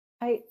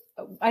I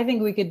I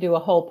think we could do a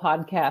whole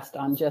podcast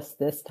on just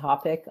this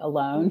topic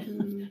alone,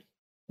 Mm-hmm.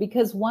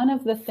 because one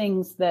of the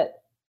things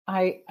that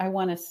I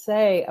want to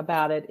say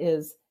about it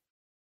is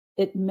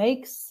it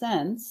makes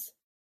sense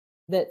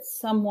that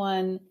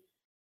someone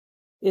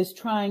is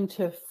trying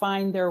to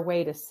find their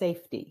way to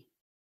safety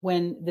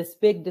when this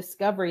big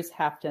discoveries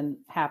happen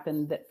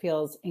that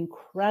feels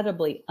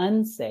incredibly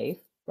unsafe,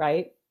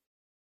 right?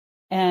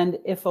 And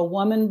if a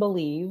woman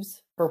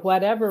believes, for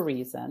whatever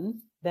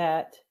reason,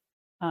 that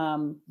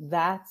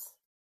that's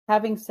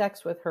having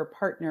sex with her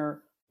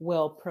partner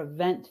will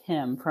prevent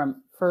him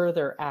from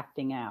further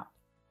acting out,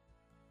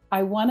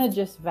 I want to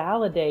just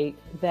validate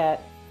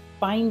that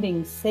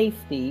finding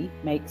safety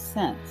makes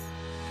sense.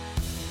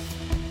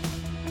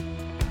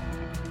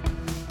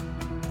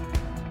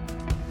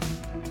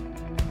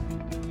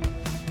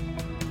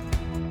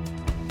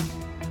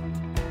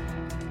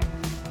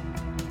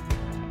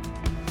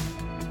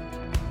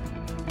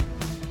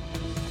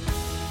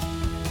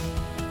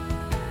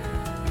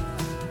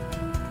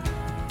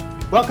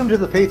 Welcome to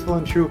the Faithful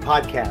and True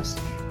podcast.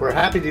 We're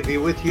happy to be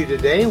with you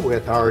today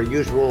with our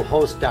usual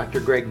host, Dr.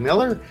 Greg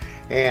Miller,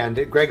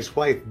 and Greg's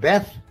wife,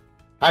 Beth.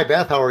 Hi,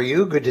 Beth. How are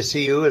you? Good to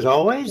see you as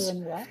always.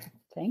 Doing well.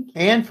 Thank you.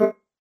 And from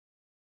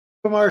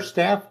our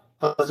staff,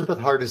 Elizabeth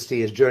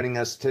Hardesty is joining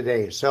us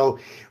today. So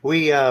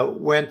we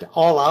went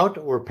all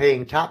out. We're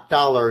paying top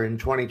dollar in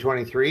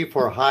 2023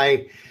 for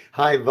high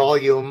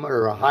volume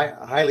or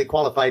highly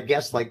qualified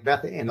guests like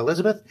Beth and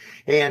Elizabeth.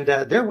 And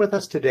they're with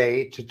us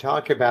today to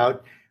talk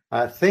about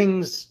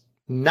things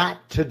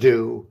not to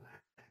do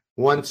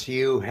once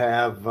you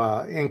have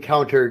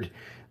encountered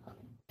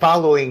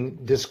following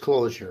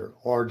disclosure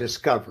or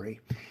discovery.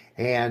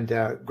 And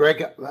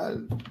Greg,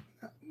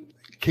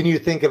 can you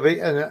think of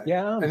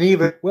an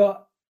even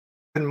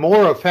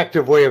more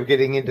effective way of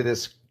getting into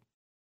this?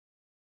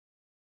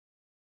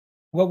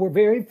 Well, we're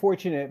very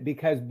fortunate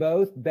because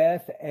both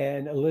Beth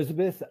and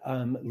Elizabeth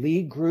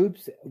lead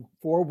groups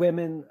for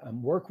women,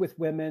 work with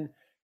women.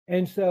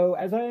 And so,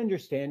 as I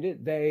understand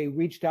it, they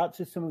reached out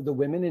to some of the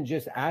women and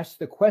just asked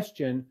the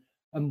question,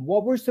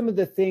 what were some of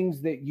the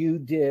things that you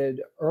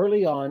did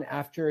early on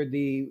after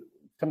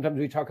sometimes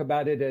we talk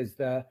about it as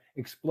the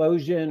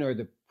explosion or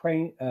the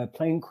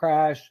plane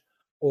crash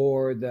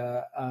or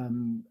the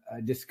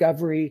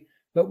discovery,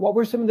 but what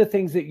were some of the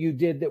things that you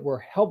did that were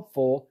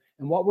helpful?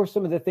 And what were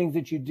some of the things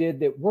that you did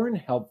that weren't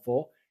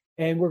helpful?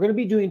 And we're going to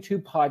be doing 2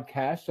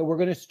 podcasts. So we're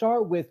going to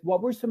start with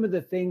what were some of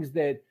the things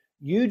that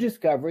you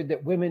discovered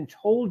that women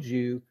told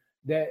you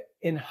that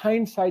in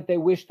hindsight they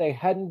wish they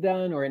hadn't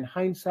done, or in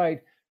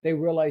hindsight they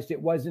realized it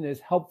wasn't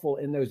as helpful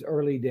in those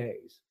early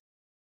days?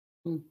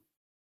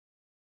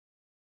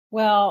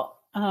 Well,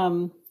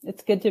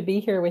 it's good to be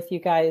here with you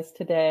guys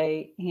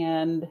today.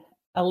 And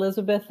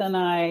Elizabeth and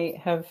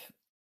I have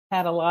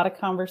had a lot of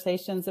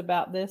conversations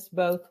about this,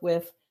 both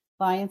with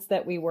clients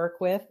that we work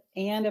with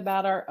and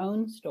about our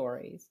own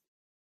stories.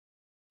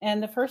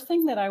 And the first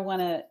thing that I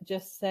want to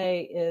just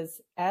say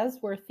is, as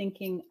we're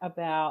thinking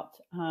about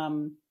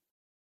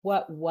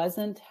what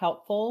wasn't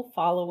helpful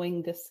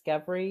following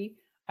discovery,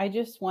 I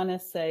just want to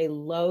say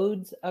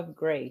loads of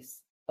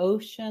grace,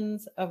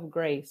 oceans of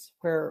grace,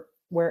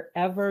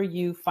 wherever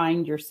you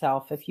find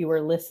yourself, if you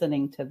are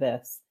listening to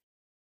this.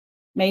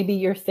 Maybe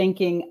you're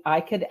thinking,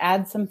 I could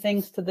add some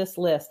things to this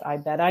list. I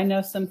bet I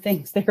know some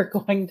things they're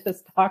going to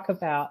talk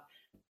about.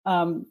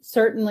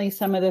 Certainly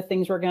some of the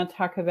things we're going to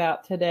talk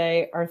about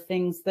today are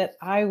things that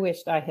I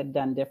wished I had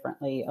done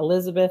differently.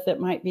 Elizabeth,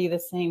 it might be the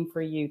same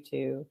for you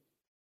too.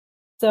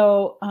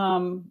 So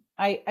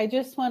I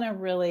just want to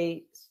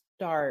really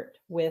start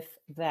with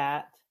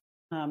that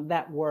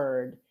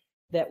word,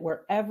 that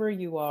wherever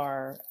you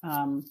are,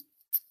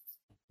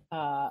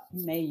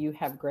 may you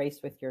have grace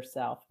with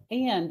yourself.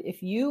 And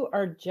if you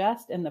are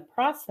just in the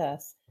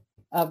process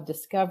of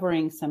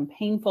discovering some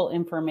painful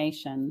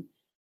information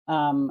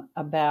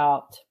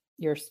about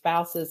your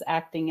spouse's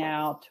acting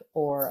out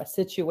or a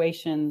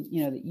situation,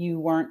 that you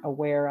weren't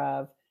aware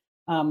of,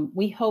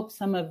 we hope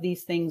some of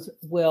these things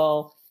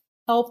will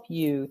help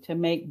you to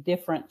make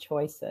different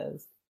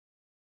choices.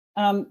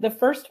 The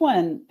first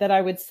one that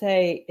I would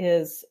say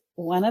is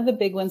one of the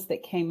big ones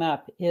that came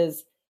up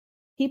is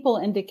people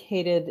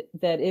indicated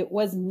that it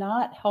was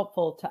not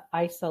helpful to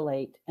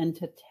isolate and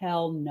to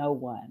tell no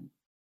one.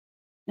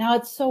 Now,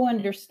 it's so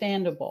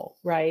understandable,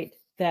 right,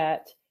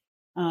 that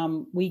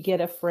we get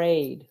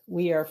afraid,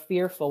 we are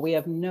fearful, we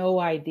have no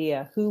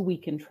idea who we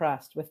can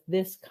trust with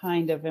this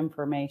kind of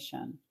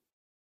information.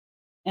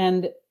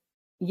 And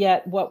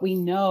yet what we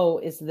know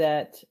is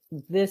that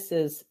this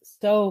is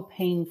so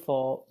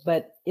painful,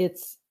 but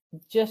it's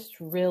just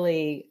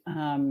really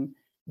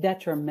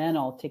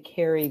detrimental to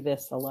carry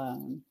this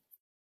alone.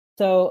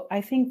 So I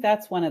think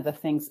that's one of the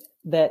things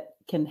that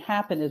can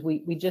happen is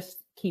we just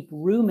keep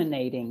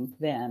ruminating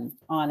then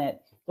on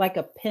it, like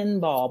a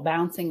pinball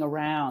bouncing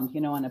around,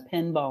 on a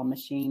pinball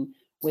machine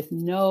with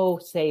no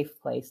safe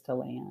place to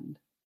land.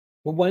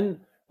 Well,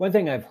 one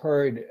thing I've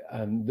heard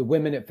the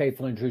women at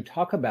Faithful and True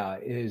talk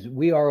about is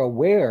we are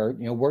aware,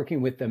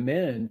 working with the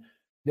men,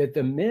 that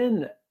the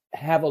men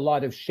have a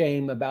lot of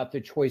shame about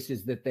the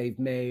choices that they've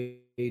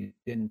made,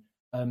 and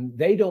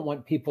they don't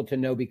want people to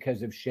know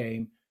because of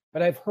shame.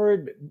 But I've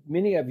heard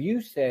many of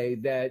you say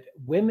that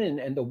women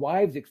and the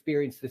wives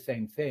experience the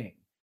same thing,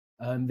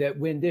 that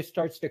when this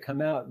starts to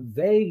come out,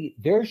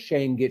 their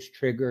shame gets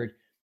triggered.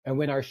 And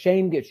when our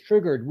shame gets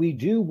triggered, we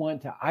do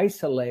want to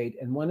isolate.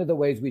 And one of the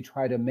ways we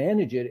try to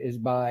manage it is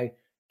by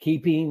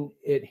keeping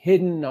it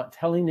hidden, not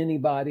telling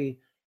anybody.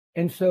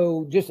 And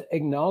so just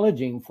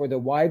acknowledging for the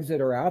wives that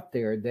are out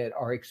there that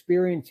are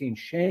experiencing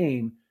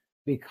shame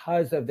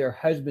because of their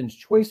husband's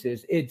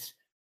choices, it's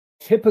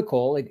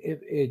typical,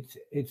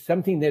 it's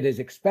something that is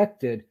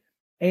expected,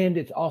 and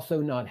it's also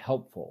not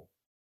helpful.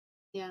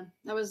 Yeah,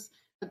 that was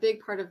a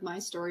big part of my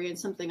story, and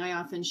something I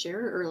often share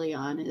early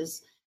on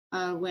is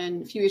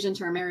when a few years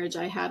into our marriage,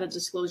 I had a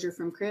disclosure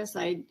from Chris.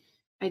 The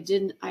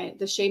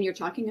shame you're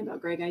talking about,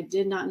 Greg, I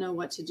did not know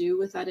what to do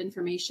with that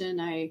information.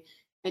 I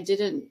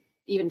didn't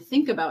even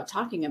think about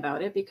talking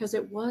about it because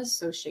it was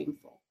so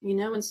shameful,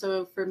 and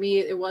so for me,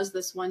 it was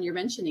this one you're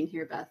mentioning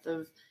here, Beth,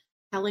 of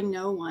telling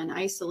no one,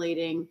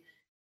 isolating,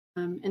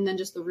 and then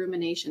just the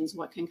ruminations,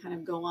 what can kind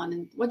of go on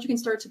and what you can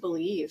start to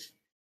believe,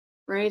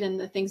 right? And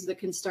the things that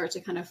can start to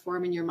kind of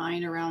form in your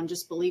mind around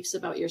just beliefs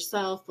about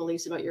yourself,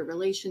 beliefs about your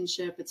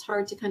relationship. It's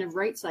hard to kind of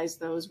right size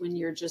those when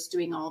you're just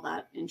doing all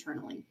that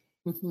internally.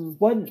 Mm-hmm.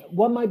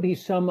 What might be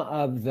some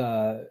of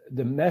the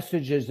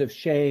messages of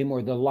shame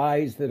or the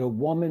lies that a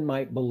woman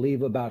might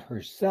believe about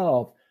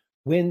herself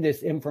when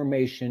this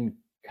information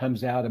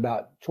comes out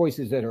about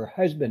choices that her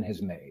husband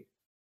has made?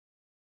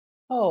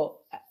 Oh,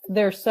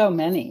 there's so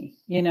many.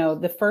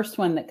 The first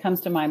one that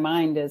comes to my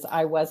mind is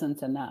I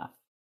wasn't enough.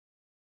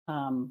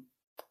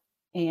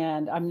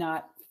 And I'm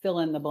not fill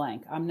in the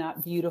blank. I'm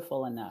not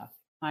beautiful enough.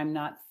 I'm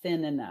not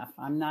thin enough.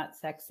 I'm not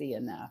sexy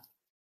enough.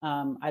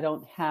 I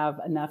don't have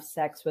enough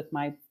sex with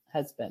my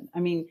husband. I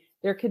mean,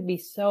 there could be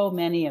so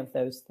many of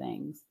those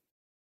things.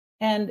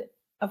 And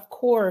of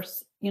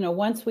course,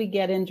 once we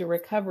get into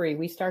recovery,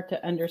 we start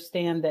to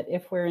understand that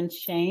if we're in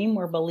shame,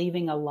 we're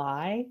believing a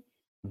lie.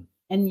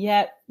 And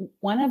yet,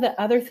 one of the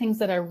other things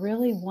that I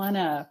really want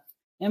to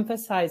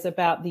emphasize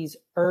about these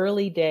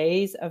early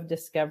days of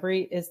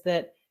discovery is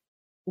that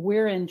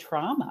we're in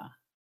trauma.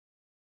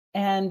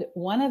 And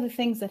one of the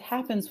things that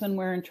happens when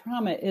we're in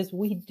trauma is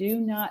we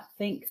do not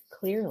think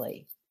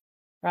clearly,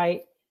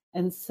 right?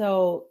 And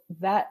so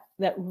that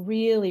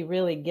really,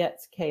 really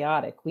gets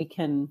chaotic. We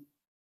can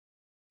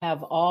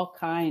have all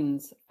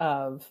kinds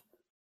of,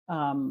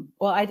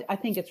 I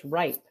think it's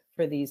ripe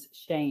for these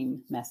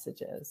shame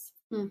messages.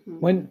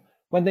 Mm-hmm.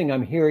 One thing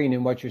I'm hearing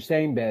in what you're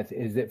saying, Beth,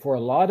 is that for a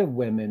lot of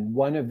women,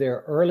 one of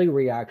their early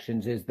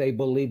reactions is they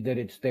believe that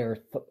it's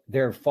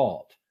their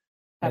fault.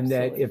 And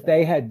Absolutely. That if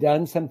they had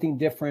done something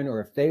different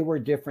or if they were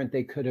different,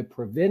 they could have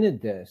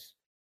prevented this.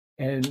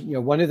 And,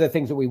 one of the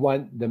things that we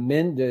want the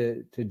men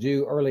to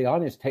do early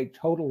on is take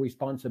total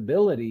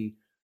responsibility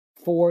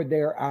for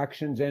their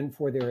actions and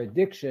for their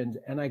addictions.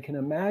 And I can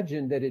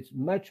imagine that it's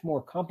much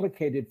more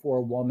complicated for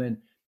a woman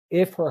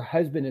if her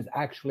husband is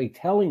actually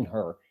telling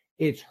her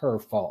it's her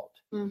fault.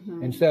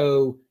 Mm-hmm. And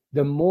so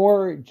the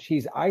more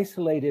she's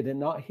isolated and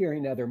not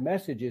hearing other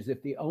messages,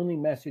 if the only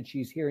message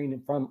she's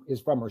hearing is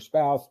from her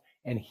spouse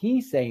and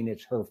he's saying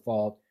it's her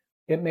fault,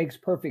 it makes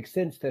perfect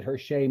sense that her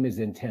shame is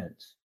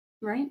intense.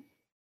 Right.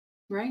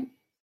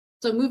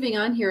 So moving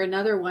on here,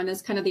 another one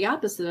is kind of the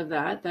opposite of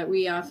that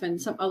we often,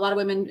 a lot of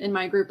women in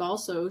my group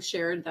also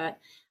shared that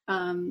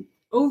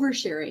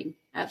oversharing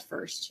at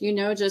first,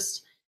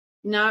 just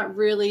not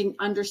really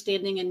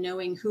understanding and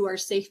knowing who are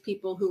safe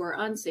people, who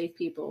are unsafe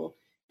people,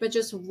 but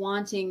just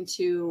wanting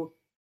to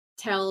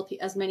tell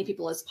as many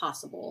people as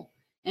possible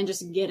and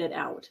just get it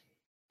out.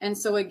 And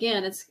so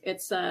again,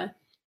 it's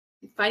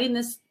finding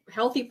this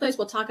healthy place.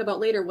 We'll talk about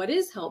later what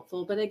is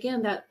helpful, but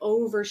again, that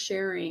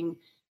oversharing,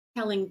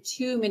 telling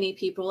too many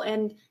people,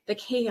 and the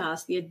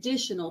chaos, the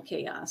additional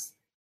chaos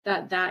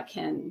that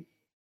can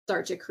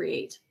start to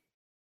create.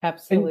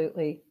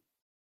 Absolutely.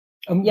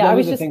 One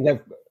of the things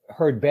I've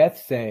heard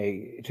Beth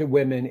say to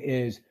women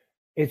is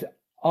it's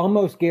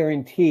almost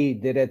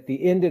guaranteed that at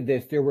the end of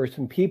this, there were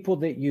some people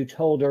that you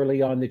told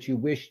early on that you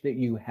wish that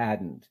you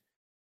hadn't.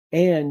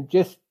 And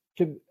just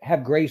to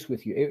have grace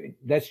with you.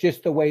 That's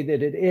just the way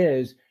that it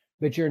is.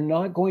 But you're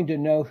not going to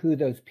know who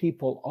those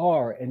people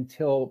are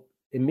until,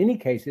 in many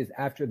cases,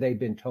 after they've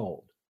been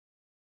told.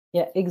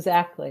 Yeah,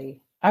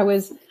 exactly. I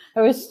was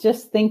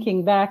just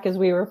thinking back as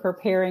we were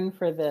preparing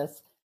for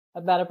this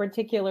about a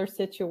particular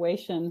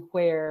situation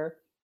where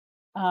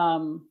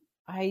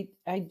I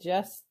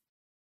just,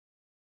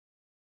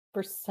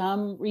 for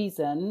some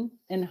reason,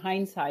 in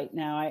hindsight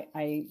now,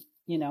 I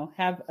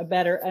have a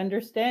better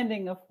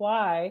understanding of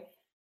why.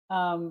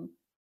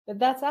 But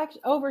that's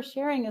actually,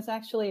 oversharing is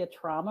actually a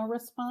trauma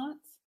response.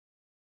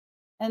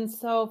 And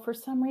so for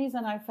some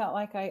reason, I felt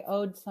like I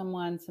owed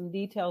someone some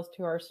details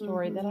to our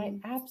story that I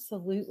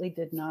absolutely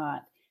did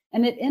not.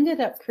 And it ended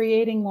up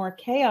creating more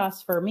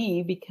chaos for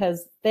me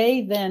because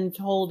they then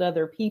told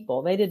other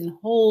people. They didn't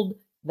hold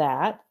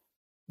that.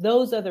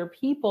 Those other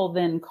people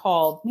then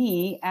called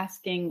me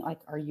asking, like,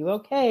 are you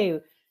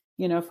okay?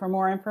 for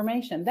more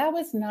information. That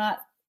was not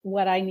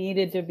what I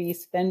needed to be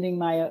spending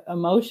my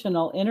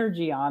emotional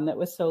energy on, that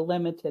was so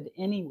limited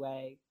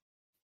anyway.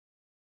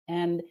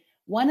 And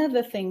one of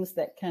the things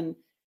that can,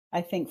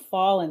 I think,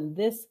 fall in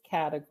this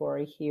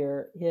category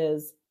here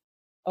is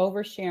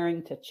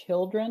oversharing to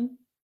children,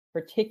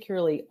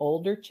 particularly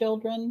older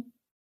children,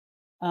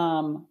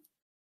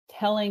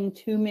 telling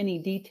too many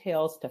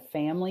details to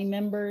family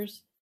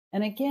members.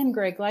 And again,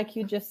 Greg, like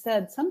you just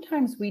said,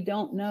 sometimes we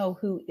don't know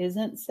who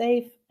isn't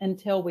safe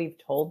until we've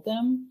told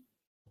them,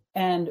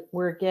 and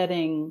we're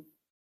getting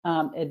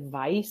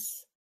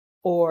advice,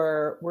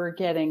 or we're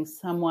getting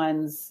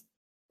someone's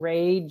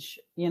rage,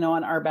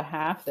 on our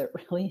behalf that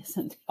really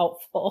isn't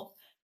helpful.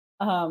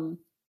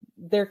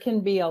 There can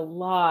be a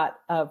lot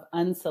of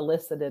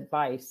unsolicited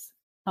advice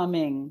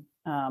coming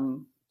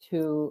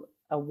to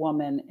a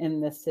woman in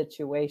this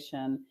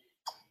situation.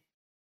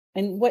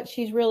 And what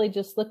she's really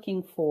just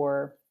looking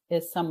for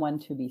is someone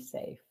to be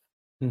safe.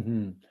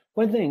 Mm-hmm.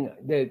 One thing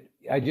that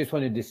I just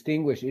want to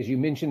distinguish is you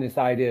mentioned this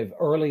idea of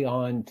early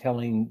on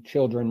telling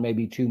children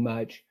maybe too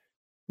much.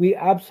 We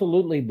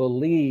absolutely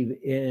believe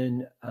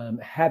in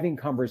having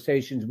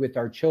conversations with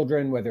our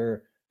children,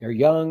 whether they're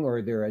young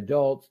or they're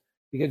adults,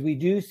 because we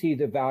do see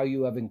the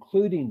value of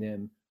including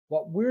them.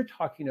 What we're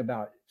talking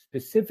about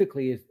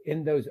specifically is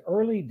in those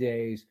early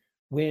days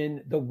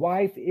when the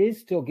wife is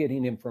still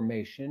getting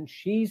information,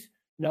 she's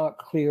not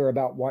clear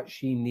about what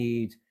she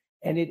needs,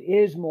 and it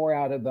is more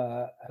out of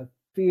a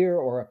fear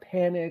or a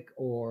panic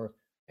or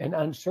an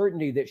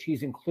uncertainty that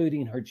she's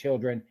including her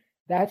children.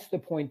 That's the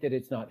point that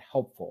it's not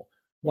helpful.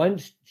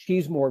 Once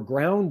she's more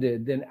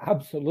grounded, then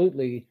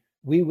absolutely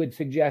we would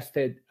suggest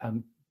that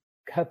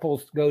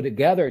couples go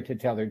together to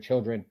tell their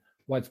children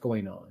what's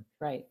going on.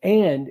 Right.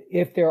 And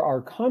if there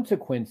are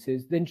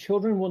consequences, then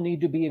children will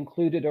need to be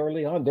included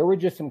early on. There were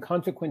just some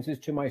consequences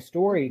to my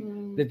story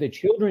that the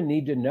children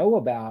need to know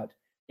about.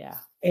 Yeah.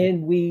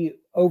 And we,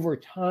 over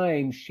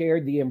time,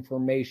 shared the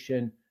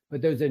information,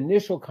 but those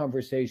initial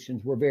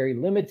conversations were very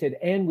limited,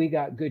 and we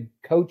got good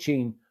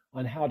coaching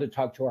on how to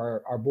talk to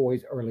our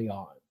boys early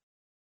on.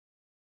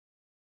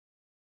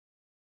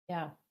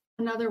 Yeah.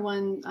 Another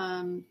one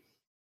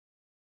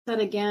that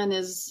again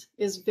is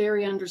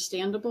very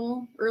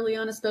understandable early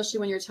on, especially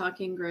when you're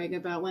talking, Greg,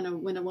 about when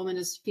a woman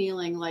is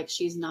feeling like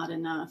she's not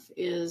enough,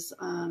 is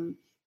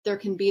there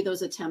can be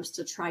those attempts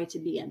to try to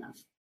be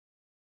enough.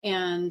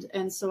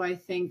 And so I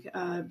think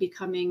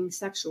becoming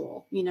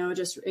sexual,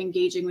 just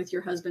engaging with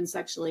your husband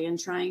sexually and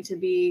trying to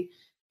be,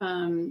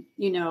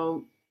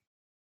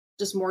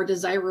 just more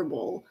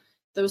desirable,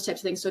 those types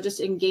of things. So just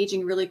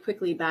engaging really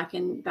quickly back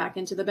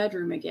into the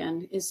bedroom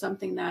again is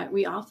something that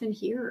we often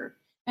hear.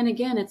 And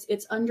again,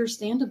 it's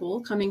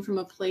understandable coming from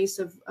a place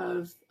of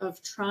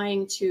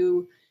trying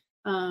to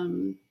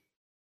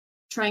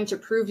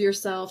prove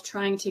yourself,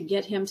 trying to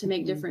get him to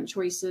make different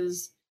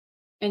choices.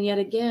 And yet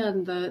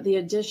again, the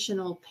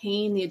additional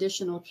pain, the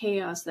additional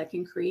chaos that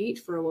can create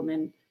for a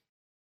woman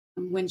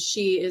when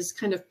she is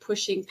kind of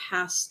pushing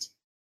past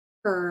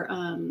her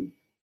own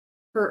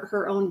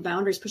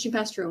boundaries, pushing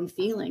past her own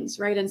feelings,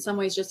 right? In some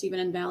ways, just even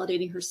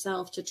invalidating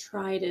herself to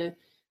try to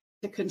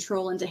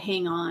control and to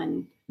hang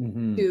on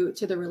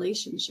to the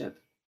relationship.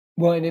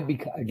 Well, and it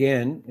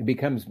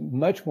becomes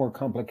much more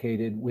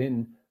complicated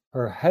when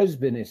her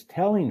husband is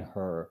telling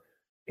her,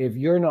 if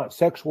you're not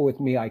sexual with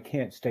me, I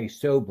can't stay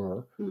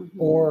sober,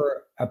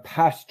 or a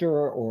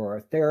pastor or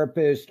a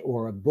therapist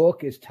or a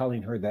book is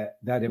telling her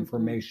that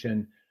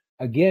information.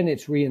 Again,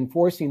 it's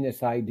reinforcing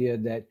this idea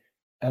that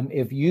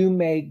if you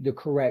make the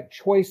correct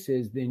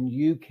choices, then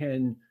you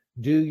can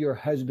do your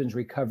husband's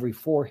recovery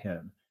for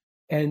him.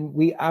 And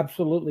we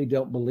absolutely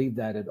don't believe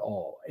that at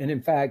all. And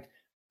in fact,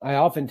 I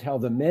often tell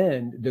the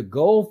men, the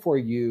goal for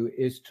you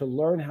is to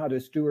learn how to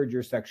steward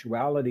your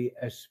sexuality,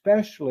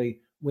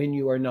 especially when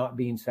you are not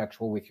being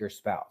sexual with your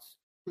spouse.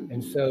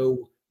 And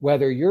so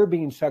whether you're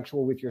being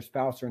sexual with your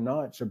spouse or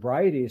not,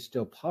 sobriety is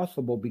still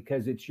possible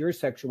because it's your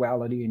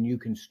sexuality and you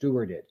can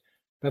steward it.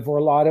 But for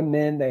a lot of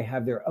men, they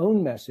have their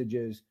own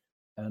messages,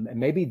 and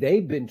maybe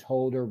they've been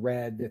told or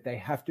read that they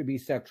have to be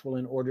sexual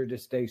in order to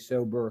stay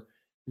sober.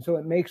 And so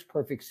it makes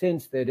perfect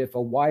sense that if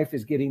a wife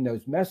is getting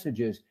those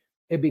messages,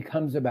 it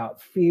becomes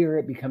about fear,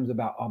 it becomes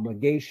about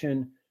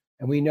obligation.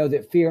 And we know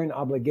that fear and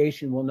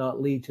obligation will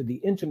not lead to the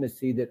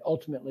intimacy that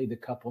ultimately the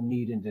couple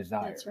need and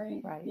desire. That's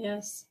right. Right.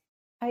 Yes.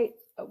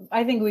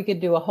 I think we could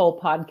do a whole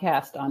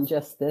podcast on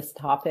just this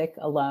topic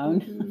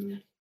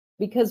alone,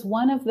 because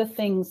one of the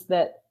things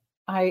that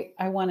I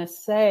want to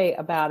say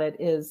about it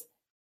is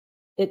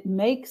it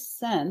makes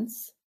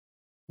sense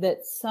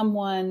that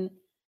someone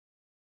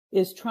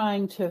is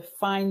trying to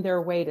find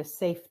their way to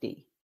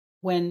safety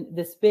when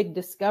this big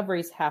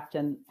discoveries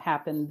happen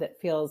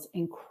that feels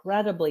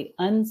incredibly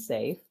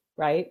unsafe,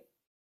 right?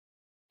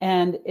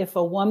 And if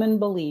a woman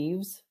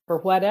believes, for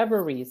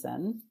whatever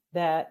reason,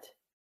 that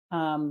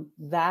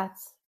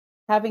that's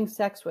having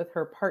sex with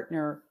her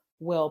partner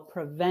will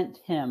prevent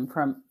him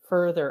from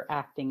further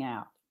acting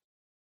out.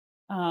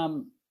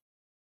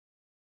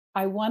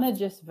 I want to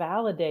just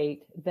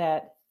validate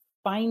that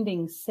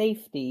finding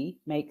safety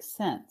makes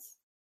sense.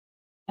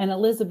 And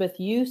Elizabeth,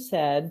 you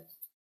said,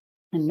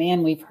 and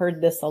man, we've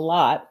heard this a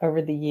lot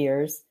over the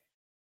years,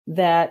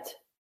 that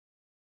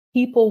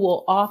people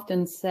will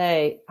often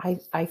say,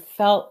 I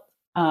felt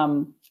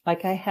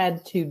like I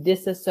had to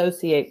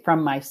disassociate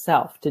from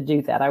myself to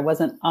do that. I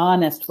wasn't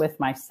honest with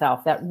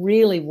myself. That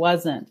really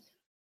wasn't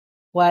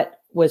what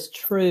was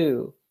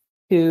true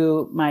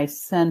to my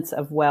sense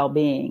of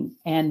well-being.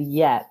 And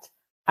yet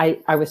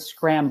I was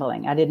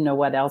scrambling. I didn't know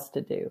what else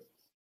to do.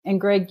 And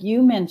Greg,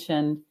 you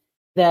mentioned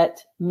that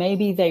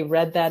maybe they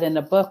read that in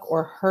a book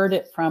or heard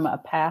it from a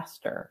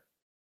pastor.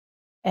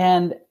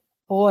 And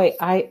boy,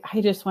 I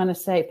just want to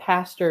say,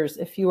 pastors,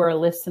 if you are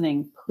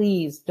listening,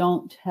 please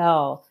don't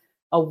tell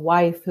a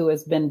wife who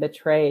has been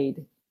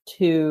betrayed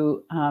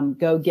to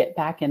go get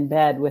back in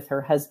bed with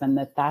her husband,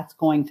 that that's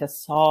going to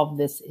solve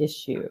this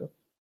issue.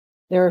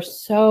 There are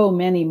so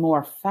many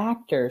more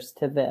factors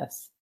to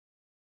this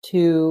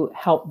to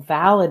help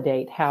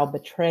validate how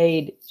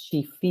betrayed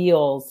she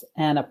feels,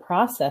 and a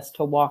process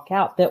to walk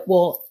out that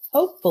will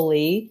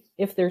hopefully,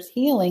 if there's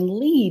healing,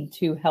 lead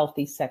to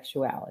healthy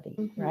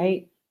sexuality,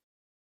 right?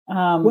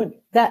 One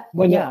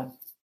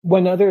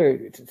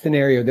other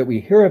scenario that we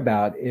hear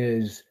about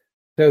is,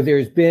 so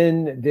there's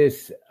been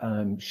this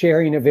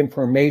sharing of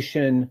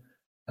information,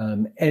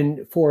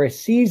 and for a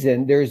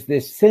season, there's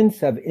this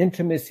sense of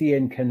intimacy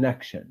and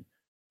connection,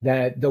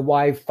 that the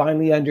wife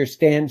finally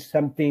understands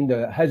something,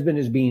 the husband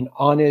is being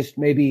honest,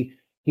 maybe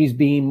he's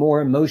being more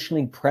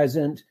emotionally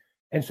present.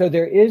 And so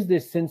there is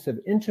this sense of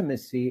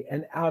intimacy,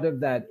 and out of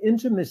that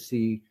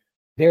intimacy,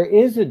 there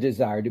is a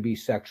desire to be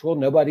sexual.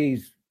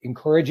 Nobody's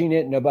encouraging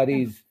it.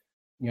 Nobody's,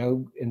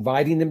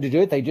 inviting them to do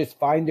it. They just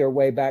find their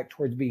way back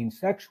towards being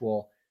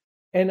sexual.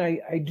 And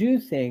I do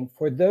think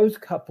for those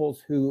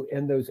couples who,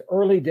 in those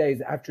early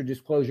days after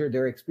disclosure,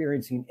 they're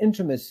experiencing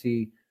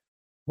intimacy,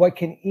 what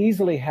can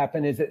easily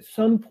happen is at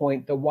some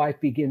point the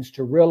wife begins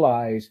to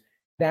realize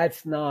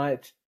that's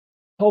not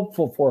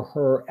helpful for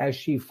her as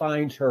she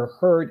finds her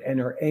hurt and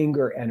her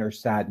anger and her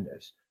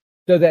sadness.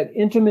 So that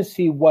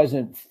intimacy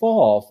wasn't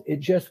false, it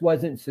just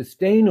wasn't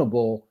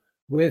sustainable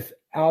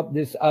without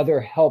this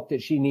other help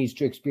that she needs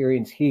to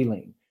experience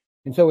healing.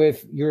 And so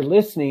if you're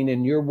listening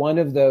and you're one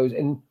of those,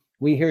 and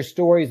we hear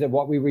stories of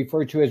what we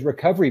refer to as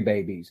recovery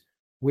babies,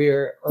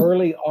 where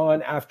early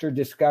on after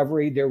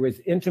discovery, there was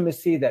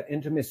intimacy, that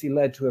intimacy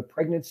led to a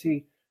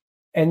pregnancy,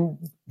 and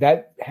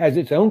that has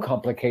its own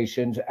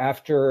complications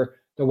after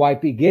the wife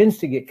begins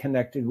to get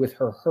connected with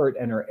her hurt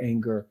and her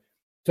anger.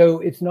 So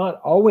it's not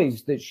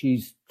always that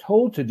she's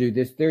told to do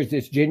this. There's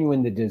this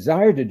genuine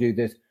desire to do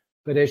this,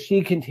 but as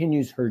she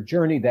continues her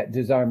journey, that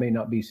desire may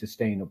not be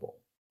sustainable.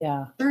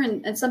 Yeah. Sure.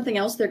 And something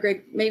else there,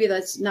 Greg, maybe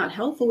that's not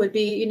helpful would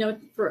be,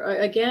 for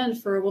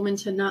a woman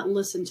to not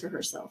listen to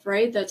herself,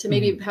 right? That to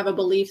maybe have a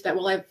belief that,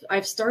 well,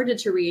 I've started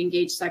to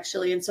re-engage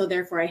sexually, and so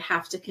therefore I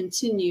have to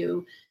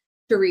continue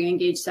to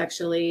re-engage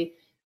sexually,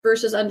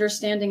 versus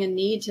understanding a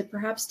need to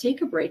perhaps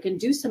take a break and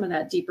do some of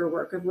that deeper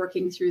work of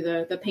working through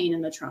the pain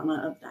and the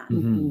trauma of that.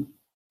 Mm-hmm.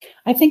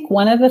 I think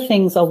one of the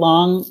things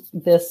along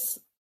this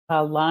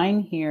line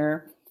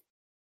here,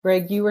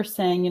 Greg, you were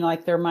saying,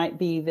 like there might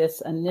be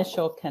this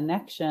initial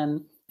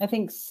connection. I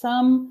think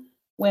some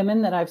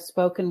women that I've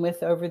spoken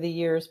with over the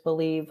years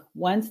believe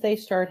once they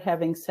start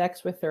having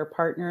sex with their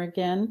partner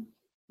again,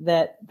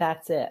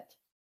 that's it,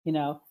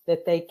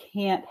 that they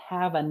can't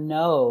have a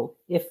no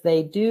if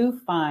they do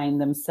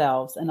find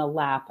themselves in a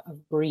lap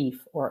of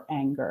grief or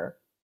anger.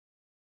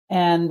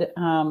 And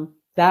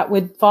that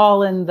would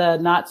fall in the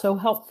not so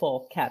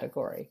helpful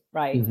category,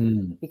 right?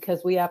 Mm-hmm.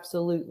 Because we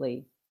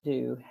absolutely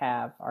do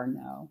have our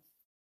no.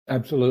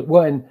 Absolutely.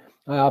 Well, and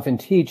I often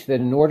teach that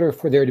in order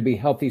for there to be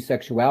healthy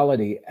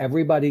sexuality,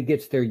 everybody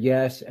gets their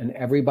yes and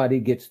everybody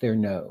gets their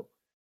no.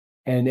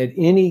 And at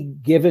any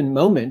given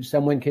moment,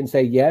 someone can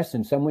say yes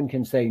and someone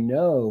can say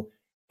no,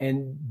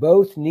 and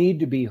both need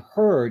to be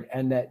heard,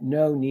 and that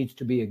no needs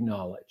to be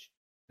acknowledged.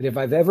 But if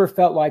I've ever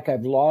felt like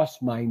I've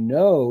lost my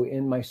no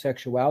in my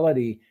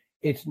sexuality,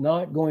 it's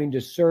not going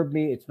to serve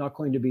me, it's not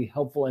going to be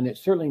helpful, and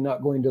it's certainly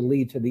not going to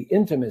lead to the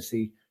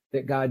intimacy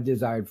that God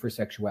desired for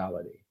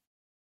sexuality.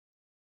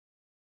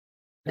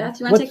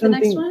 Beth, you want to take the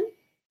next one?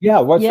 Yeah,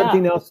 what's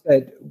something else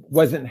that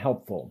wasn't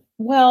helpful?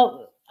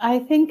 Well, I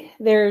think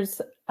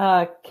there's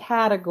a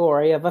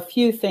category of a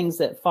few things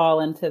that fall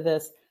into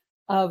this,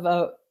 of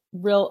a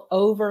real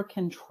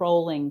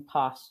over-controlling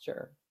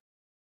posture.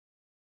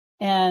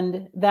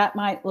 And that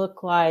might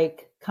look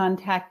like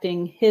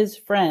contacting his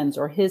friends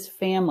or his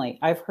family.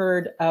 I've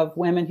heard of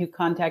women who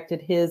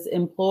contacted his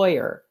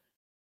employer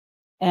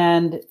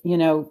and,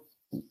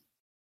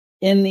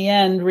 in the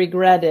end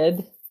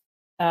regretted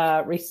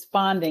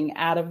responding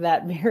out of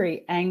that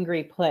very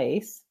angry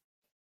place.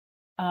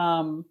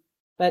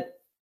 But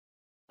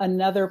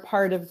another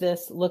part of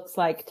this looks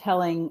like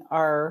telling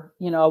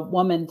a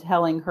woman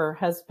telling her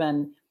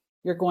husband,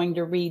 you're going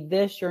to read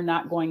this, you're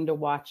not going to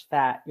watch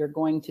that, you're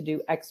going to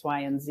do X, Y,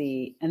 and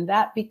Z. And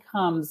that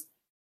becomes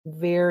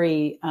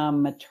very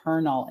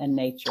maternal in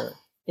nature.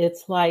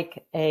 It's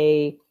like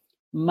a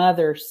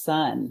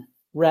mother-son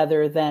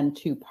rather than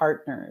two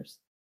partners.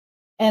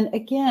 And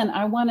again,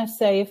 I want to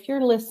say, if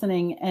you're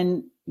listening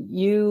and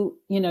you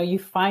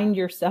find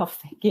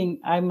yourself thinking,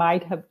 I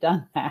might have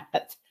done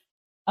that.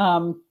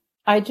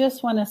 I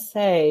just want to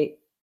say,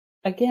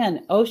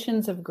 again,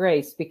 oceans of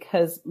grace,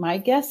 because my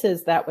guess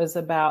is that was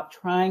about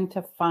trying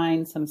to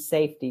find some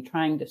safety,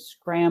 trying to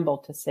scramble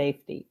to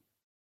safety.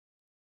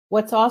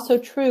 What's also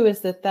true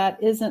is that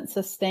isn't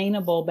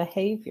sustainable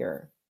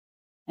behavior.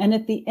 And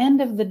at the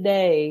end of the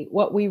day,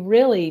 what we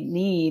really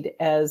need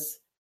as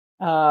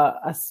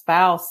a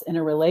spouse in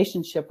a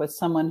relationship with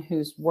someone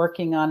who's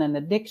working on an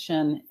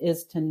addiction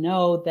is to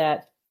know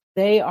that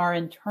they are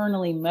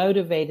internally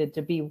motivated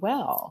to be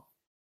well,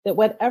 that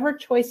whatever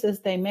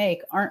choices they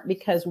make aren't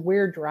because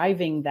we're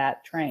driving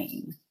that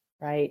train,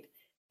 right?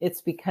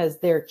 It's because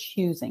they're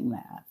choosing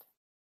that.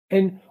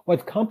 And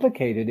what's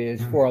complicated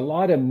is for a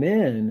lot of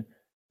men,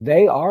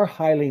 they are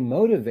highly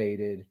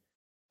motivated.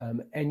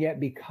 And yet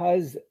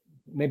because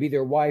maybe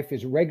their wife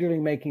is regularly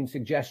making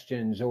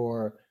suggestions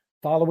or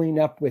following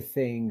up with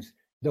things,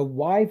 the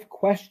wife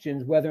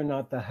questions whether or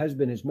not the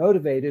husband is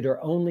motivated or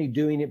only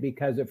doing it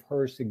because of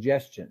her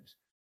suggestions.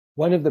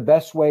 One of the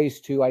best ways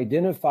to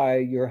identify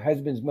your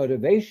husband's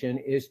motivation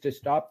is to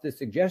stop the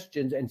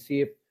suggestions and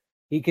see if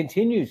he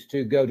continues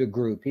to go to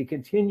group, he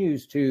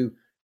continues to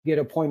get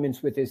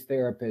appointments with his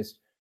therapist,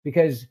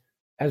 because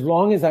as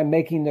long as I'm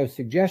making those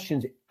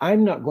suggestions,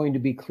 I'm not going to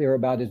be clear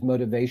about his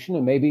motivation,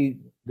 and maybe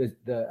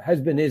the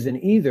husband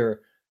isn't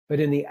either. But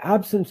in the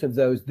absence of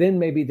those, then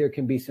maybe there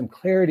can be some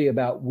clarity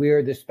about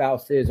where the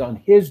spouse is on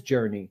his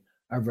journey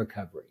of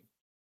recovery.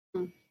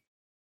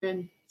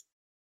 Good.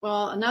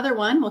 Well, another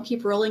one, we'll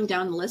keep rolling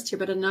down the list here,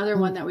 but another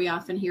one that we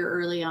often hear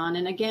early on.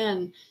 And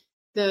again,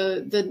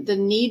 the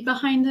need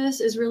behind this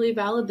is really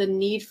valid. The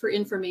need for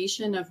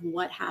information of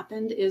what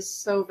happened is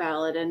so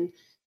valid, and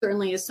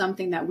certainly is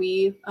something that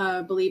we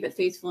believe at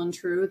Faithful and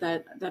True,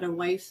 that a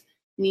wife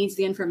needs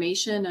the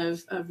information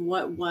of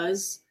what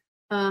was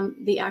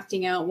the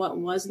acting out, what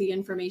was the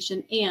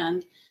information.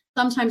 And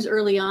sometimes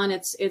early on,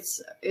 it's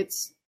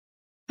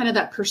kind of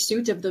that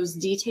pursuit of those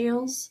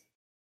details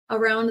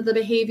around the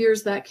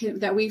behaviors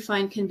that we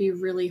find can be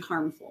really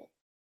harmful.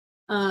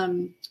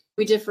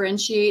 We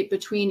differentiate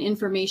between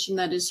information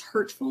that is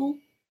hurtful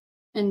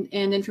and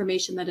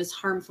information that is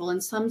harmful.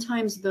 And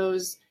sometimes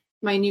those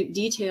minute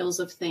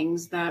details of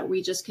things that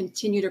we just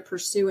continue to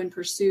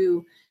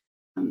pursue,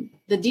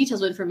 the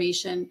details of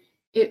information,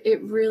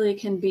 it really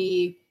can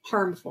be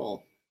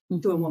harmful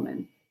to a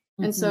woman.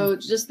 And so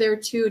just there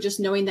too, just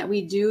knowing that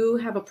we do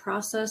have a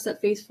process at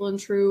Faithful and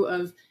True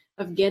of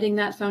getting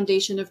that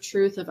foundation of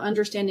truth, of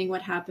understanding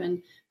what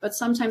happened. But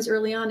sometimes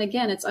early on,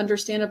 again, it's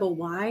understandable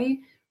why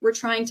we're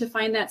trying to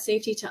find that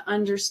safety, to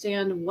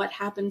understand what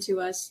happened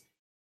to us.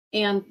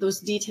 And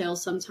those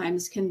details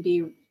sometimes can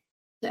be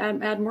to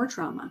add more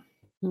trauma.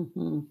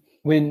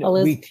 When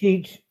we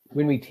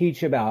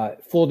teach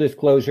about full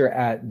disclosure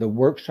at the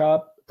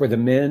workshop for the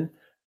men,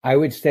 I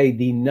would say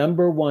the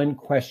number one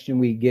question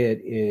we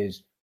get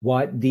is,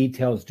 what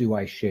details do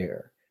I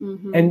share?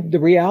 And the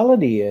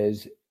reality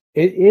is,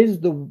 it is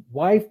the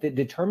wife that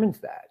determines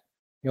that.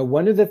 You know,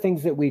 one of the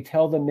things that we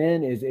tell the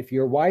men is, if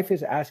your wife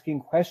is asking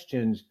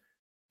questions,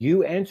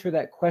 you answer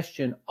that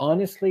question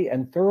honestly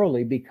and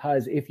thoroughly,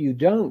 because if you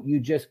don't, you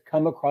just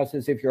come across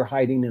as if you're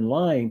hiding and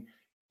lying.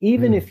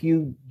 Even if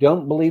you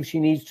don't believe she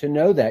needs to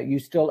know that, you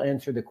still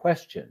answer the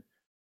question.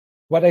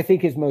 What I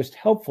think is most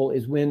helpful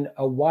is when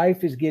a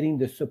wife is getting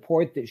the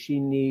support that she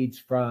needs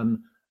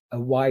from a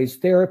wise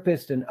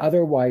therapist and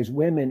other wise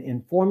women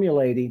in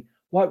formulating,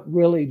 what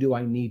really do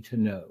I need to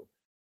know?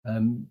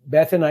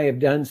 Beth and I have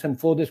done some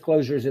full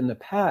disclosures in the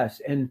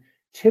past, and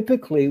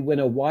typically when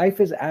a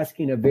wife is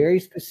asking a very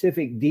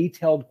specific,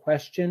 detailed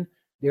question,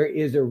 there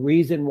is a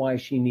reason why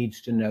she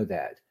needs to know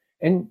that.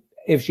 And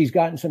if she's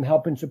gotten some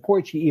help and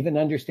support, she even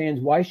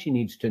understands why she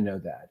needs to know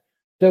that.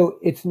 So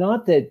it's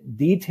not that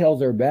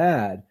details are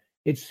bad.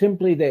 It's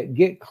simply that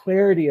get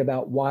clarity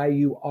about why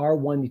you are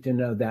wanting to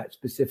know that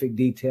specific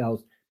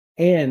details.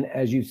 And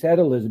as you said,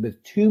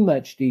 Elizabeth, too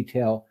much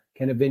detail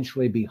can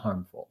eventually be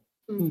harmful.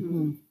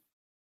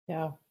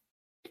 Yeah.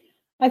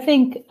 I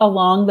think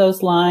along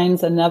those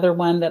lines, another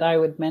one that I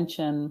would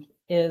mention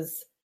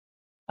is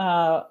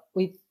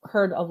we've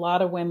heard a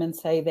lot of women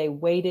say they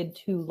waited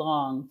too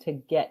long to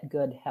get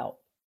good help.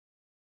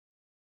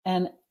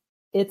 And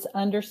it's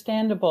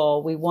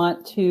understandable. We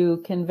want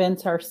to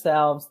convince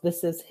ourselves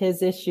this is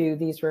his issue.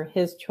 These were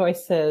his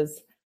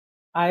choices.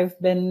 I've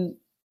been,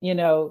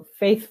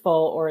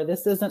 faithful, or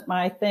this isn't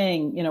my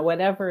thing,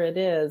 whatever it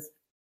is.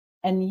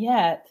 And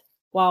yet,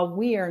 while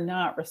we are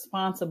not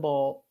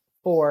responsible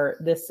for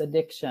this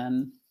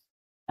addiction,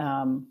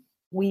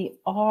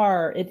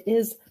 it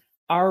is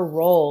our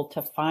role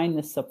to find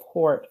the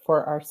support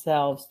for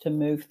ourselves to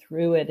move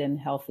through it in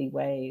healthy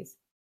ways.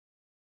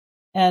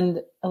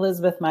 And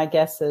Elizabeth, my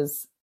guess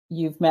is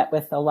you've met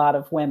with a lot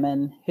of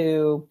women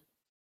who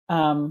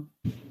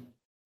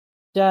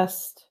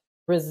just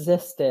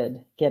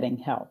resisted getting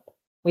help.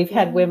 We've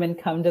had women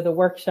come to the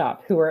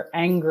workshop who are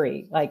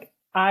angry, like,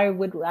 I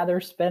would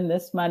rather spend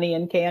this money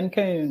in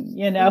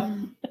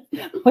Cancun,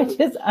 which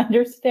is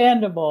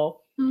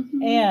understandable.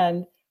 Mm-hmm.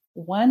 And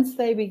once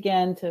they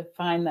begin to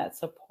find that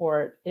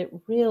support, it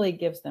really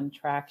gives them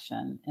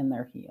traction in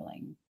their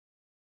healing.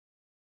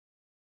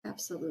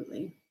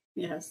 Absolutely.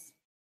 Yes.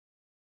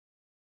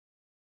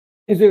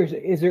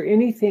 Is there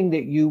anything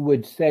that you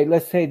would say?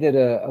 Let's say that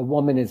a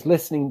woman is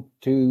listening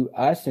to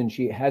us and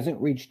she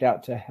hasn't reached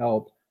out to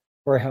help.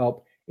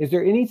 Is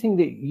there anything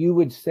that you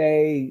would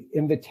say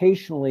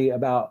invitationally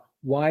about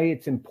why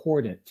it's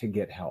important to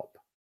get help?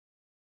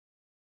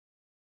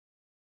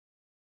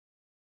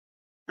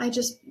 I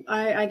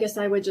guess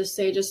I would just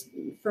say, just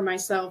for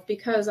myself,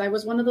 because I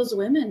was one of those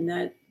women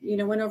that,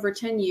 went over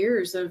 10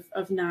 years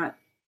of not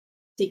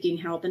seeking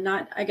help, and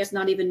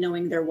not even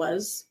knowing there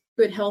was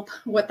good help,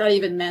 what that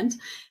even meant.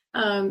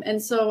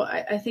 And so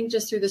I think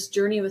just through this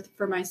journey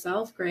for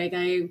myself, Greg,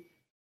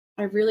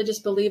 I really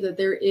just believe that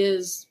there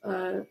is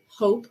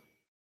hope.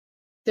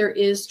 There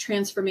is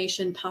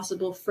transformation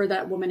possible for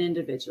that woman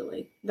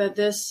individually, that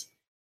this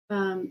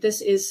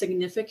is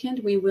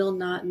significant. We will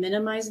not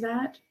minimize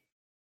that.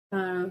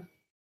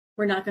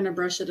 We're not going to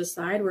brush it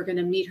aside. We're going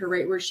to meet her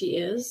right where she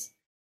is,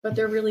 but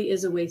there really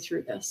is a way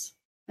through this.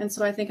 And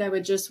so I think I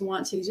would just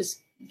want to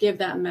just give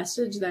that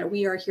message that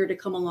we are here to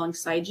come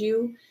alongside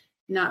you,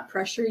 not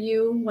pressure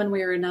you one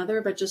way or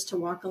another, but just to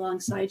walk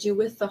alongside you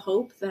with the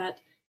hope that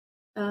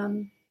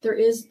there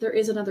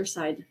is another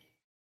side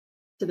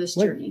to this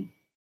journey.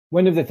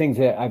 One of the things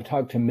that I've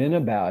talked to men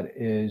about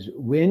is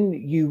when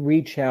you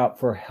reach out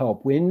for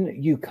help,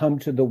 when you come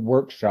to the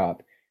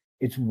workshop,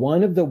 it's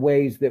one of the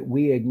ways that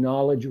we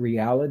acknowledge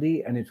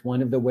reality, and it's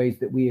one of the ways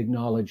that we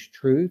acknowledge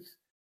truth.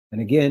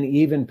 And again,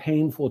 even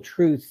painful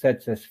truth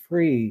sets us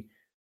free.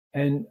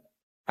 And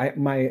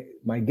my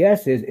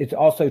guess is it's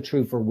also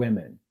true for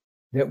women,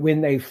 that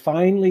when they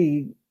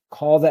finally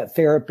call that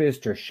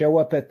therapist or show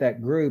up at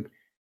that group,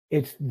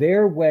 it's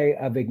their way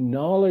of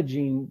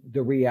acknowledging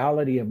the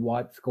reality of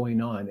what's going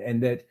on,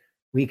 and that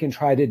we can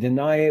try to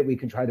deny it, we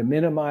can try to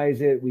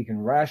minimize it, we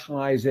can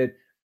rationalize it.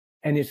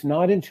 And it's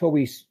not until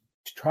we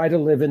try to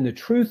live in the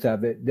truth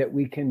of it that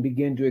we can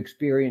begin to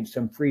experience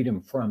some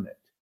freedom from it.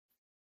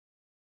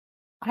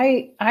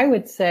 I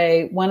would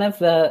say one of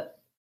the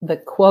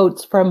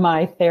quotes from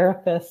my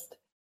therapist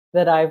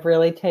that I've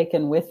really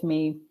taken with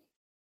me,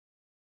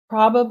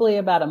 probably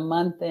about a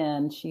month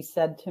in, she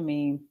said to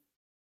me,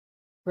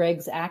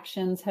 Greg's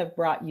actions have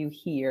brought you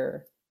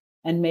here,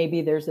 and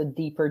maybe there's a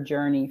deeper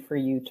journey for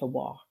you to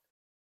walk.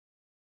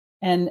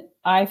 And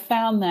I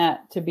found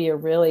that to be a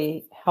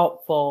really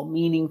helpful,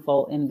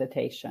 meaningful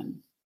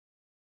invitation,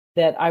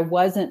 that I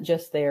wasn't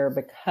just there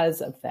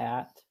because of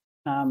that,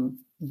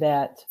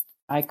 that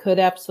I could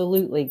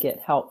absolutely get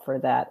help for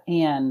that.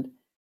 And,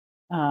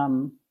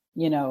 down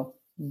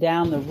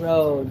the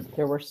road,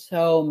 there were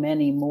so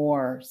many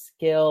more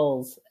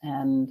skills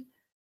and,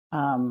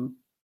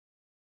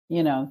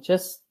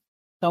 just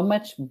so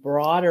much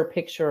broader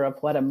picture of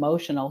what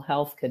emotional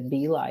health could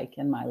be like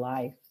in my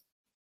life.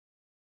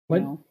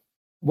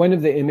 One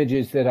of the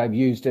images that I've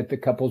used at the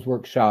couples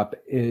workshop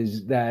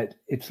is that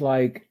it's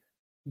like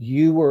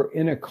you were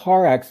in a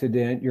car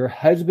accident, your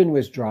husband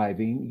was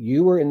driving,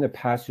 you were in the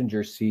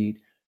passenger seat,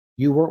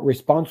 you weren't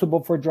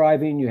responsible for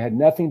driving, you had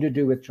nothing to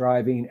do with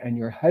driving, and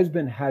your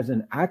husband has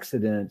an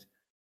accident.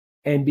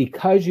 And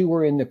because you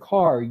were in the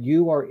car,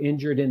 you are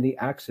injured in the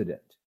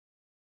accident.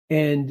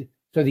 And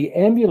so the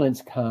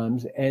ambulance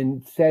comes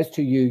and says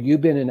to you,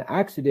 you've been in an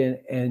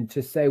accident, and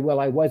to say, well,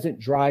 I wasn't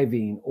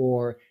driving,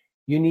 or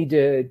you need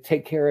to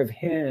take care of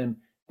him,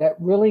 that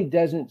really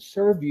doesn't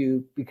serve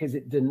you, because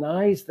it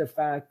denies the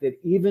fact that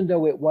even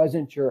though it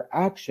wasn't your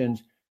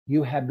actions,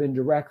 you have been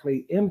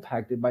directly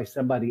impacted by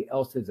somebody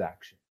else's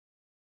action.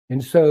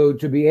 And so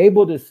to be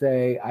able to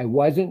say, I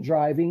wasn't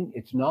driving,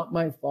 it's not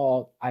my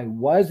fault, I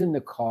was in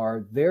the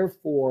car,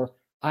 therefore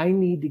I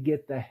need to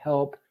get the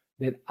help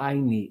that I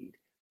need.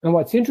 And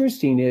what's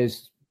interesting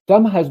is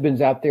some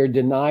husbands out there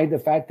deny the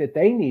fact that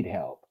they need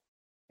help.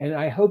 And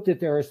I hope that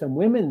there are some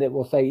women that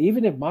will say,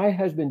 even if my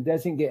husband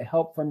doesn't get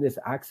help from this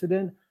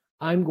accident,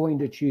 I'm going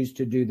to choose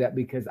to do that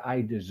because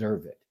I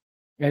deserve it.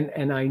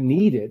 And I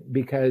need it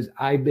because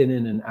I've been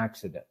in an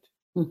accident.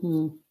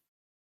 Mm-hmm.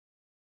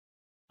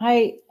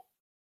 I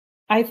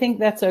think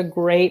that's a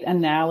great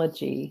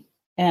analogy.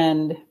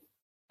 And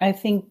I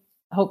think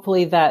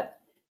hopefully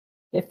that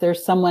if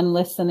there's someone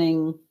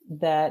listening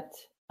that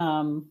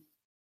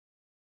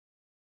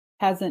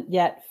hasn't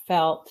yet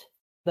felt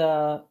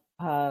had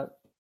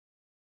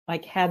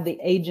the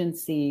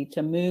agency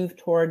to move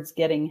towards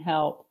getting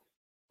help,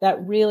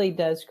 that really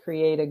does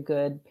create a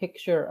good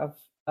picture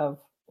of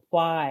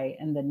why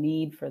and the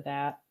need for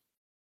that.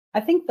 I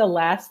think the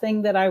last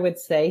thing that I would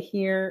say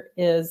here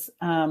is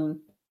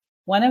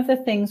one of the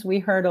things we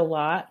heard a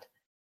lot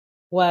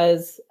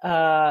was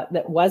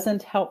that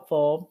wasn't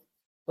helpful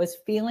was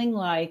feeling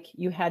like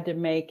you had to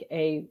make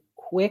a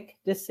quick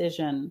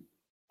decision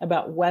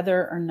about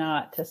whether or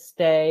not to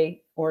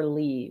stay or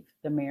leave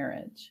the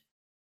marriage.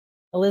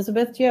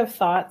 Elizabeth, do you have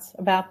thoughts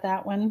about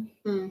that one?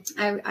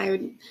 I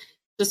would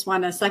just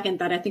want to second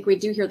that. I think we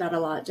do hear that a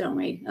lot, don't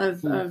we?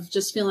 Of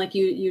just feeling like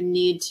you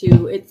need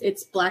to,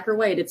 it's black or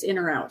white, it's in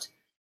or out.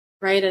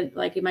 right? And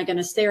like, am I going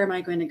to stay or am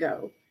I going to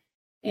go?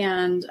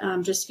 And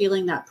just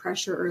feeling that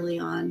pressure early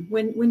on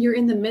when you're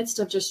in the midst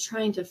of just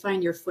trying to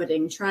find your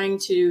footing, trying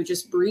to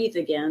just breathe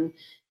again,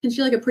 can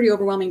feel like a pretty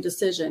overwhelming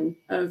decision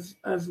of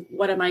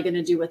what am I going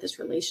to do with this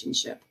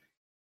relationship.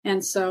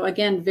 And so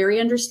again, very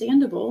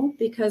understandable,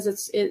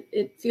 because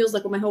it feels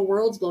like, well, my whole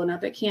world's blown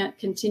up. It can't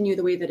continue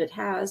the way that it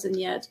has. And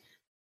yet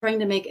trying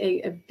to make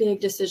a big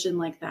decision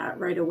like that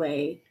right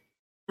away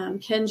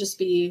can just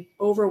be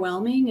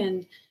overwhelming.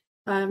 And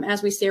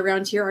as we say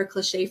around here, our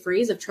cliche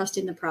phrase of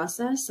trusting the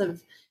process,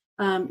 of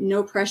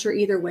no pressure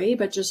either way,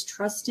 but just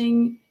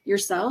trusting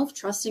yourself,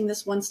 trusting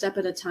this one step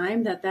at a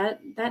time, that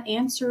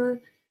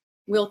answer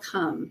will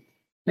come.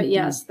 But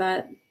yes,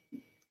 that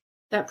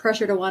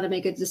pressure to want to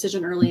make a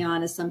decision early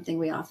on is something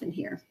we often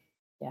hear.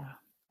 Yeah,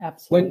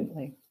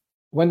 absolutely.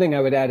 One thing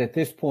I would add at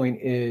this point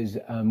is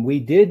we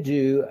did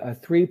do a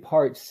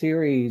three-part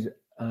series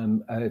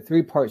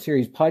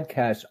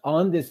podcast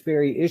on this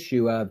very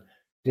issue of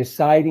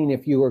deciding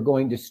if you were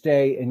going to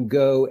stay and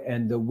go,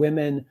 and the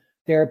women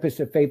therapists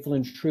of Faithful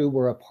and True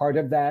were a part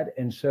of that.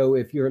 And so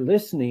if you're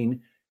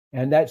listening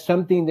and that's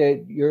something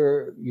that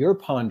you're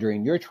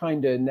pondering, you're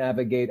trying to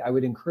navigate, I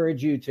would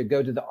encourage you to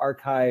go to the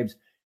archives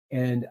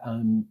and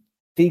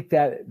seek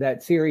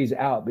that series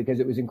out, because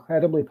it was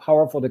incredibly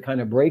powerful to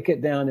kind of break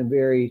it down in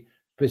very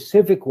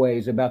specific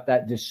ways about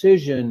that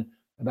decision,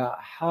 about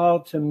how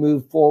to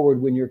move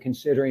forward when you're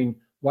considering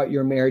what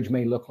your marriage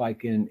may look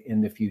like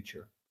in the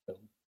future.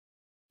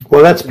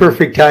 Well, that's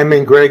perfect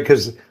timing, Greg,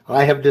 because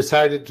I have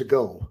decided to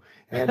go.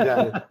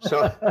 And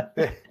so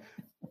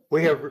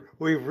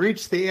we've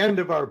reached the end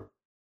of our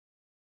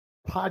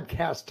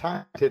podcast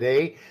time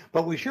today,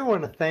 but we sure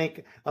want to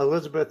thank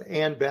Elizabeth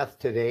and Beth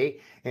today.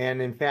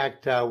 And in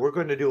fact, we're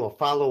going to do a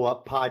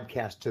follow-up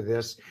podcast to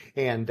this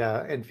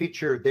and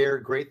feature their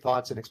great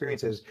thoughts and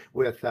experiences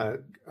with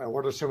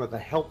what are some of the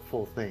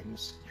helpful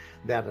things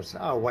that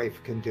a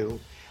wife can do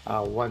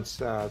once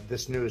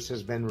this news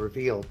has been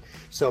revealed.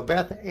 So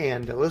Beth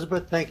and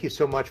Elizabeth, thank you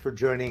so much for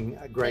joining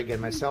Greg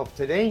and myself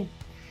today.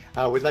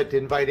 We'd like to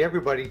invite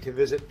everybody to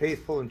visit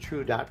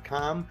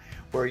faithfulandtrue.com,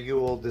 where you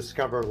will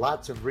discover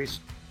lots of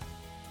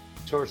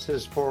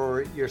resources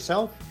for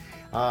yourself,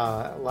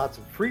 lots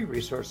of free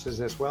resources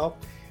as well.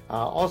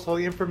 Also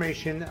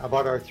information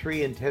about our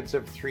 3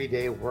 intensive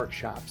 3-day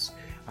workshops.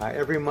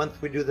 Every month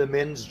we do the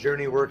men's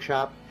journey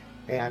workshop,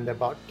 and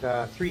about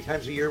 3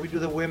 times a year we do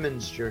the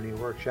women's journey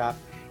workshop,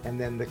 and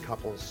then the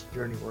couples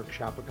journey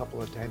workshop a couple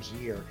of times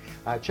a year.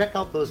 Check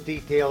out those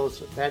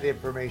details, that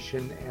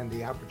information, and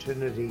the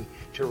opportunity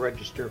to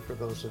register for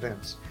those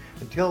events.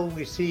 Until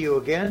we see you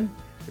again,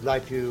 we'd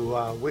like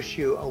to wish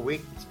you a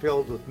week that's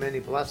filled with many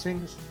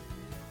blessings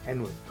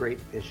and with great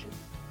vision.